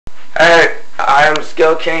I am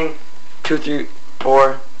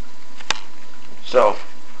skittlekings234. So,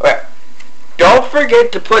 okay. Don't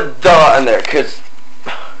forget to put the in there, because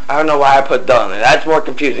I don't know why I put the in there. That's more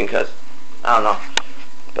confusing, because I don't know.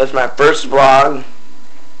 That's my first vlog.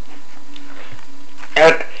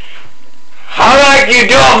 And how like you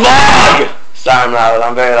do a vlog? Sorry, I'm loud.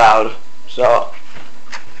 I'm very loud. So,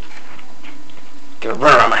 gonna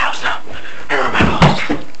run around my house now. Run around my house.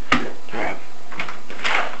 Alright.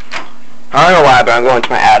 I don't know why, but I'm going to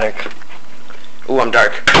my attic. Ooh, I'm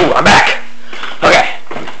dark. Ooh, I'm back. Okay.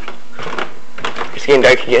 It's getting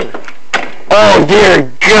dark again. Oh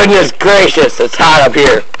dear goodness gracious, it's hot up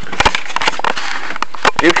here.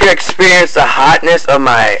 If you can experience the hotness of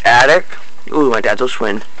my attic, ooh, my dad's will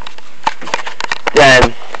swing,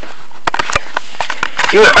 then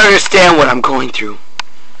you would understand what I'm going through.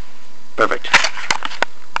 Perfect.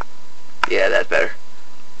 Yeah, that's better.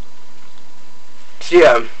 So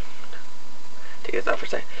yeah, take this out for a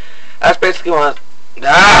second. That's basically what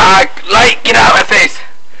light, get out of my face.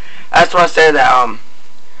 I just want to say that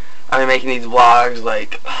I'm making these vlogs,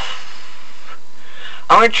 like,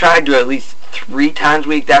 I'm going to try to do at least 3 times a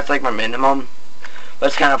week. That's like my minimum. But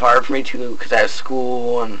it's kind of hard for me to, because I have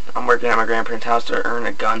school and I'm working at my grandparents' house to earn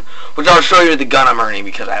a gun. Which I'll show you the gun I'm earning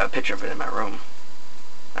because I have a picture of it in my room.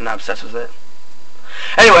 I'm not obsessed with it.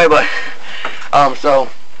 Anyway, but, so,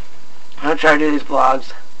 I'm going to try to do these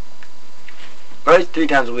vlogs at least 3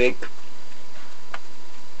 times a week.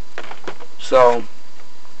 So,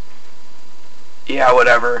 yeah,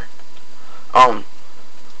 whatever. Oh,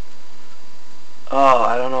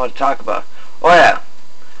 I don't know what to talk about. Oh yeah,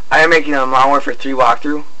 I am making a Modern Warfare 3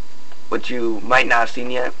 walkthrough, which you might not have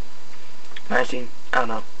seen yet. Might have seen, I don't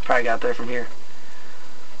know, probably got there from here.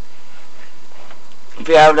 If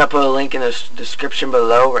you haven't, I'll put a link in the description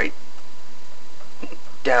below, right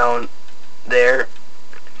down there.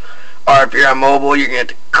 Or if you're on mobile, you're going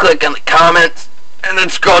to have to click on the comments and then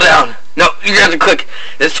scroll down. No, you're going to have to click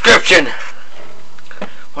description.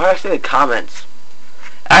 Why did I say the comments?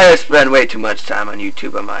 I spend way too much time on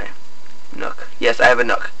YouTube on my Nook. Yes, I have a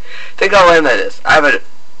Nook. Think how lame that is. I have a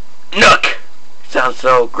Nook. Sounds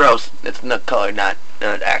so gross. It's Nook colored, not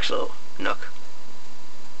an actual Nook.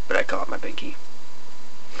 But I call it my big key.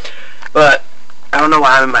 But I don't know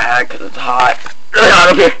why I'm in my attic, because it's hot. Really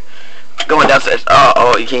hot up here. Going downstairs.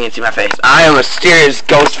 Oh, you can't even see my face. I am a mysterious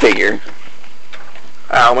ghost figure.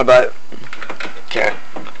 Ow, my butt. Okay.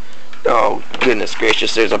 Oh, goodness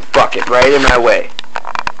gracious, there's a bucket right in my way.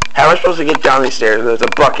 How am I supposed to get down these stairs? There's a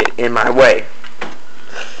bucket in my way.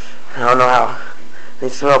 I don't know how. I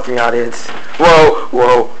need some help from the audience. Whoa,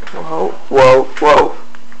 whoa, whoa, whoa, whoa.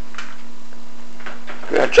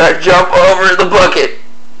 I'm gonna try to jump over the bucket.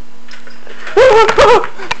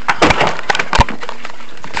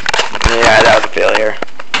 Yeah, that was a failure.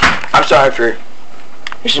 I'm sorry for...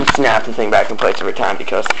 You should snap the thing back in place every time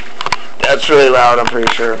because that's really loud, I'm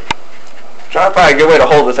pretty sure. Trying to find a good way to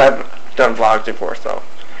hold this. I've done vlogs before, so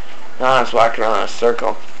now I'm just walking around in a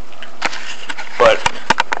circle. But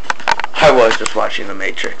I was just watching The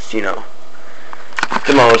Matrix, you know,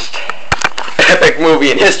 the most epic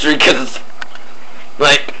movie in history, because it's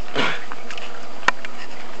like,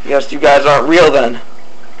 I guess you guys aren't real then.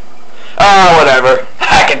 Oh, whatever.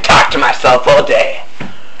 I can talk to myself all day.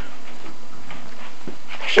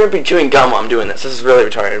 I shouldn't be chewing gum while I'm doing this. This is really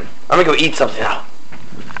retarded. I'm gonna go eat something now.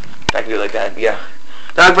 I can do it like that, yeah.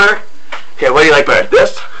 Dog better? Okay, what do you like better?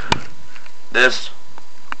 This,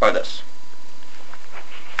 or this?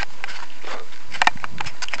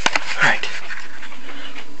 Alright.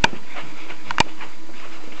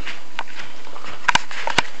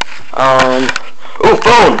 Ooh,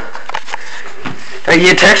 phone! Did I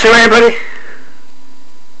get a text from anybody?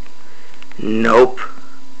 Nope.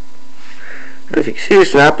 If you can see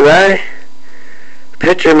this not, but a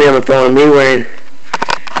picture of me on the phone of me wearing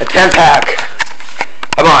a 10-pack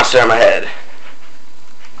of Monster on my head.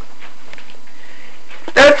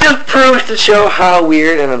 That just proves to show how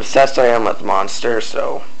weird and obsessed I am with Monster,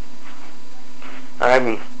 so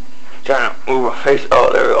I'm trying to move my face. Oh,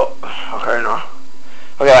 there we go. Okay, no.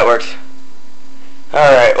 Okay, that works.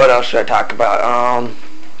 Alright, what else should I talk about?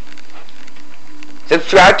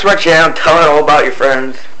 Subscribe to my channel, tell it all about your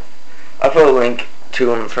friends. I'll put a link to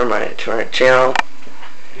them to my channel.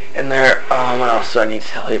 And there, what else do I need to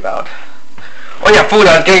tell you about? Oh yeah, food,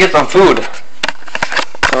 I was gonna get some food.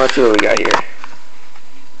 Oh, let's see what we got here.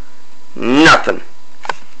 Nothing.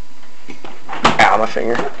 Ow, my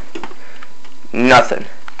finger. Nothing.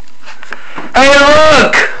 Hey,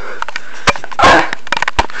 look!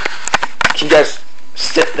 Can you guys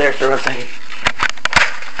sit there for 1 second?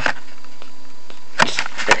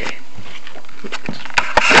 Okay.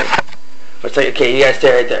 So, okay, you guys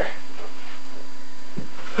stay right there.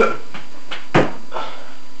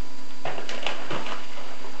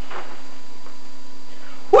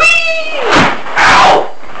 Whee!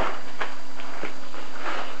 Ow!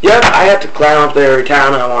 Yep, I have to climb up there every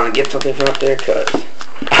time I want to get something from up there because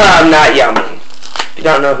I'm not yummy. If you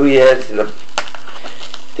don't know who he is, I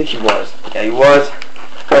think he was. Yeah, he was.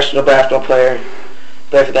 Professional basketball player.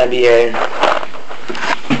 Played for the NBA.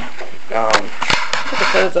 Put the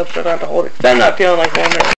pens up so I don't have to hold it. I'm not feeling like one.